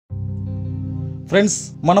Friends,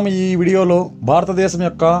 మనం ఈ వీడియోలో భారతదేశం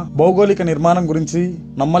యొక్క భౌగోళిక నిర్మాణం గురించి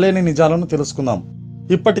నమ్మలేని నిజాలను తెలుసుకుందాం.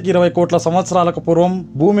 ఇప్పటికి 20 కోట్ల సంవత్సరాలకు పూర్వం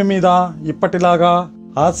భూమి మీద ఇప్పటిలాగా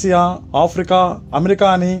ఆసియా, ఆఫ్రికా, అమెరికా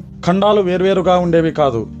అని ఖండాలు వేర్వేరుగా ఉండేవి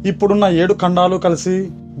కాదు. ఇప్పుడున్న 7 ఖండాలు కలిసి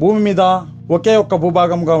భూమి మీద ఒకే ఒక్క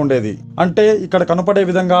భూభాగంగా ఉండేది. అంటే ఇక్కడ కనపడే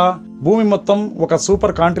విధంగా భూమి మొత్తం ఒక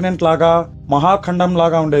సూపర్ కాంటినెంట్ లాగా, మహాఖండం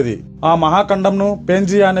లాగా ఉండేది. ఆ మహాఖండంను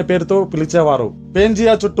పేంజియా అనే పేరుతో పిలిచేవారు.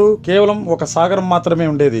 పేంజియా చుట్టూ కేవలం ఒక సాగరం మాత్రమే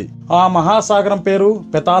ఉండేది. ఆ మహాసాగరం పేరు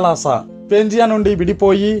పెతాలాసా. పేంజియా నుండి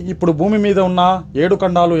విడిపోయి ఇప్పుడు భూమి మీద ఉన్న 7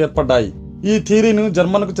 ఖండాలు ఏర్పడ్డాయి. ఈ థియరీని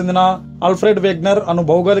జర్మన్కు చెందిన ఆల్ఫ్రెడ్ వెగ్నర్ అను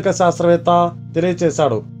భౌగోళిక శాస్త్రవేత్త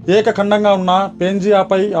తెలియచేశాడు. ఏకఖండంగా ఉన్న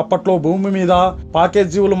పేంజియాపై అప్పట్లో భూమి మీద పాకే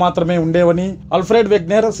జీవులు మాత్రమే ఉండేవని ఆల్ఫ్రెడ్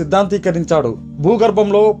వెగ్నర్ సిద్ధాంతీకరించాడు.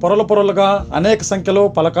 భూగర్భంలో పొరలు పొరలుగా అనేక సంఖ్యలో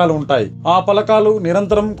పలకాలు ఉంటాయి. ఆ పలకాలు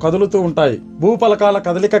నిరంతరం కదులుతూ ఉంటాయి. భూపలకాల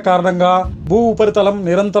కదలిక కారణంగా భూ ఉపరితలం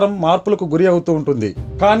నిరంతరం మార్పులకు గురి అవుతూ ఉంటుంది.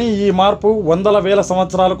 కానీ ఈ మార్పు వందల వేల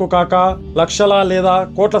సంవత్సరాలకు కాక లక్షల లేదా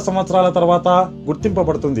కోట్ల సంవత్సరాల తర్వాత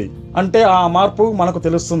గుర్తింపబడుతుంది. అంటే ఆ మార్పు మనకు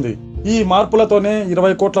తెలుస్తుంది. ఈ మార్పులతోనే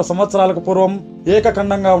 20 కోట్ల సంవత్సరాలకు పూర్వం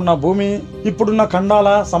ఏకఖండంగా ఉన్న భూమి ఇప్పుడున్న ఖండాల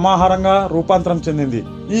సమాహారంగా రూపాంతరం చెందింది.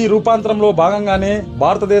 ఈ రూపాంతరంలో భాగంగానే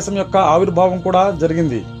భారతదేశం యొక్క ఆవిర్భావం కూడా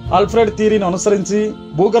జరిగింది. ఆల్ఫ్రెడ్ థియరీని అనుసరించి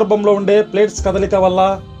భూగర్భంలో ఉండే ప్లేట్స్ కదలిక వల్ల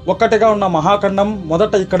ఒక్కటిగా ఉన్న మహాఖండం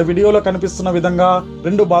మొదట ఇక్కడ వీడియోలో కనిపిస్తున్న విధంగా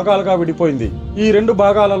 2 భాగాలుగా విడిపోయింది. ఈ 2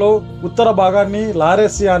 భాగాలలో ఉత్తర భాగాన్ని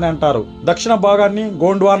లారేసియా అని అంటారు, దక్షిణ భాగాన్ని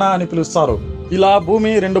గోండ్వానా అని పిలుస్తారు. ఇలా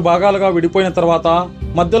భూమి 2 భాగాలుగా విడిపోయిన తర్వాత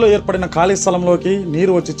మధ్యలో ఏర్పడిన ఖాళీ స్థలంలోకి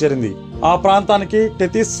నీరు వచ్చి చేరింది. ఆ ప్రాంతానికి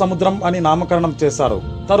టెథిస్ సముద్రం అని నామకరణం చేశారు.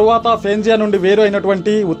 తరువాత పేంజియా నుండి వేరు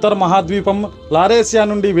అయినటువంటి ఉత్తర మహాద్వీపం లారేసియా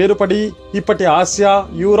నుండి వేరుపడి ఇప్పటి ఆసియా,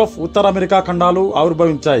 యూరప్, ఉత్తర అమెరికా ఖండాలు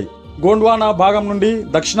ఆవిర్భవించాయి. గోండ్వానా భాగం నుండి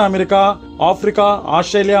దక్షిణ అమెరికా, ఆఫ్రికా,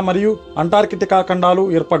 ఆస్ట్రేలియా మరియు అంటార్కిటికా ఖండాలు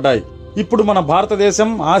ఏర్పడ్డాయి. ఇప్పుడు మన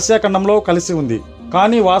భారతదేశం ఆసియా ఖండంలో కలిసి ఉంది.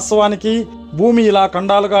 కానీ వాస్తవానికి భూమి ఇలా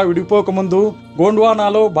ఖండాలుగా విడిపోకముందు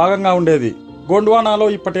గోండ్వానాలో భాగంగా ఉండేది. గోండ్వానాలో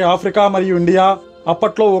ఇప్పటి ఆఫ్రికా మరియు ఇండియా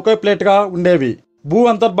అప్పట్లో ఒకే ప్లేట్గా ఉండేవి. భూ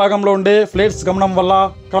అంతర్భాగంలో ఉండే ప్లేట్స్ గమనం వల్ల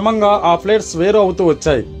క్రమంగా ఆ ప్లేట్స్ వేరు అవుతూ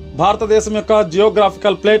వచ్చాయి. భారతదేశం యొక్క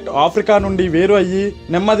జియోగ్రాఫికల్ ప్లేట్ ఆఫ్రికా నుండి వేరు అయ్యి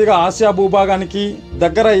నెమ్మదిగా ఆసియా భూభాగానికి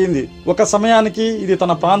దగ్గర అయ్యింది. ఒక సమయానికి ఇది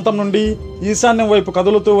తన ప్రాంతం నుండి ఈశాన్యం వైపు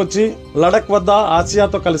కదులుతూ వచ్చి లడక్ వద్ద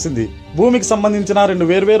ఆసియాతో కలిసింది. భూమికి సంబంధించిన 2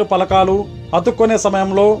 వేర్వేరు పలకాలు అతుక్కునే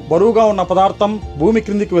సమయంలో బరువుగా ఉన్న పదార్థం భూమి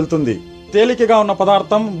క్రిందికి వెళ్తుంది. తేలికగా ఉన్న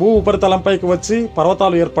పదార్థం భూ ఉపరితలంపైకి వచ్చి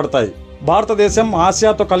పర్వతాలు ఏర్పడతాయి. భారతదేశం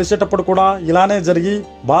ఆసియాతో కలిసేటప్పుడు కూడా ఇలానే జరిగి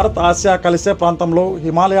భారత్ ఆసియా కలిసే ప్రాంతంలో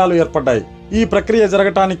హిమాలయాలు ఏర్పడ్డాయి. ఈ ప్రక్రియ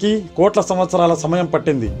జరగటానికి కోట్ల సంవత్సరాల సమయం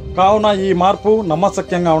పట్టింది. కావున ఈ మార్పు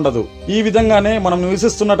నమ్మశక్యంగా ఉండదు. ఈ విధంగానే మనం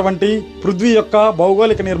నివసిస్తున్నటువంటి పృథ్వీ యొక్క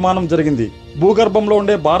భౌగోళిక నిర్మాణం జరిగింది. భూగర్భంలో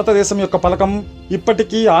ఉండే భారతదేశం యొక్క పలకం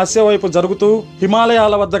ఇప్పటికీ ఆసియా వైపు జరుగుతూ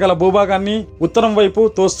హిమాలయాల వద్ద గల భూభాగాన్ని ఉత్తరం వైపు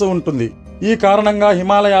తోస్తూ ఉంటుంది. ఈ కారణంగా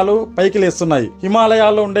హిమాలయాలు పైకి లేస్తున్నాయి.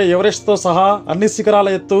 హిమాలయాల్లో ఉండే ఎవరెస్ట్ తో సహా అన్ని శిఖరాల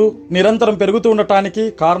ఎత్తు నిరంతరం పెరుగుతూ ఉండటానికి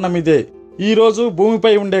కారణం ఇదే. ఈ రోజు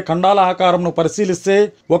భూమిపై ఉండే ఖండాల ఆకారంను పరిశీలిస్తే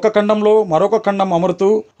ఒక ఖండంలో మరొక ఖండం అమరుతూ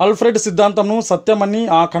ఆల్ఫ్రెడ్ సిద్ధాంతంను సత్యమని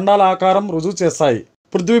ఆ ఖండాల ఆకారం రుజువు చేస్తాయి.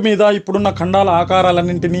 పృథ్వీ మీద ఇప్పుడున్న ఖండాల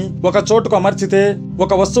ఆకారాలన్నింటినీ ఒక చోటుకు అమర్చితే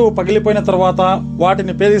ఒక వస్తువు పగిలిపోయిన తర్వాత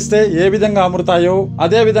వాటిని పేరిస్తే ఏ విధంగా అమరుతాయో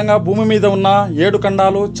అదే విధంగా భూమి మీద ఉన్న 7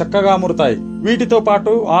 ఖండాలు చక్కగా అమరుతాయి. వీటితో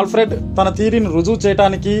పాటు ఆల్ఫ్రెడ్ తన థియరీని రుజువు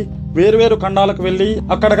చేయడానికి వేర్వేరు ఖండాలకు వెళ్లి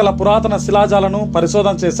అక్కడ గల పురాతన శిలాజాలను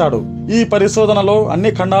పరిశోధన చేశాడు. ఈ పరిశోధనలో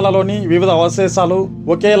అన్ని ఖండాలలోని వివిధ అవశేషాలు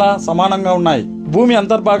ఒకేలా సమానంగా ఉన్నాయి. భూమి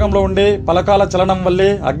అంతర్భాగంలో ఉండే పలకాల చలనం వల్లే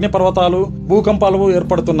అగ్నిపర్వతాలు, భూకంపాలు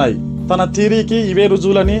ఏర్పడుతున్నాయి. తన థియరీకి ఇవే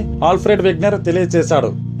రుజువులని ఆల్ఫ్రెడ్ వెగ్నర్ తెలియచేశాడు.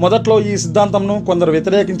 మొదట్లో ఈ సిద్ధాంతంను కొందరు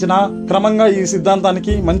వ్యతిరేకించినా క్రమంగా ఈ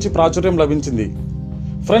సిద్ధాంతానికి మంచి ప్రాచుర్యం లభించింది.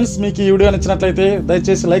 ఫ్రెండ్స్, మీకు ఈ వీడియో నచ్చినట్లయితే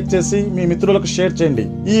దయచేసి లైక్ చేసి మీ మిత్రులకు షేర్ చేయండి.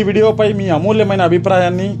 ఈ వీడియోపై మీ అమూల్యమైన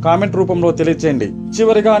అభిప్రాయాన్ని కామెంట్ రూపంలో తెలియచేయండి.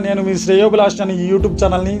 చివరిగా నేను మీ శ్రేయోభిలాషిని ఈ యూట్యూబ్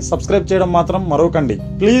ఛానల్ని సబ్స్క్రైబ్ చేయడం మాత్రం మరవకండి.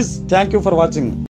 Please, thank you for watching.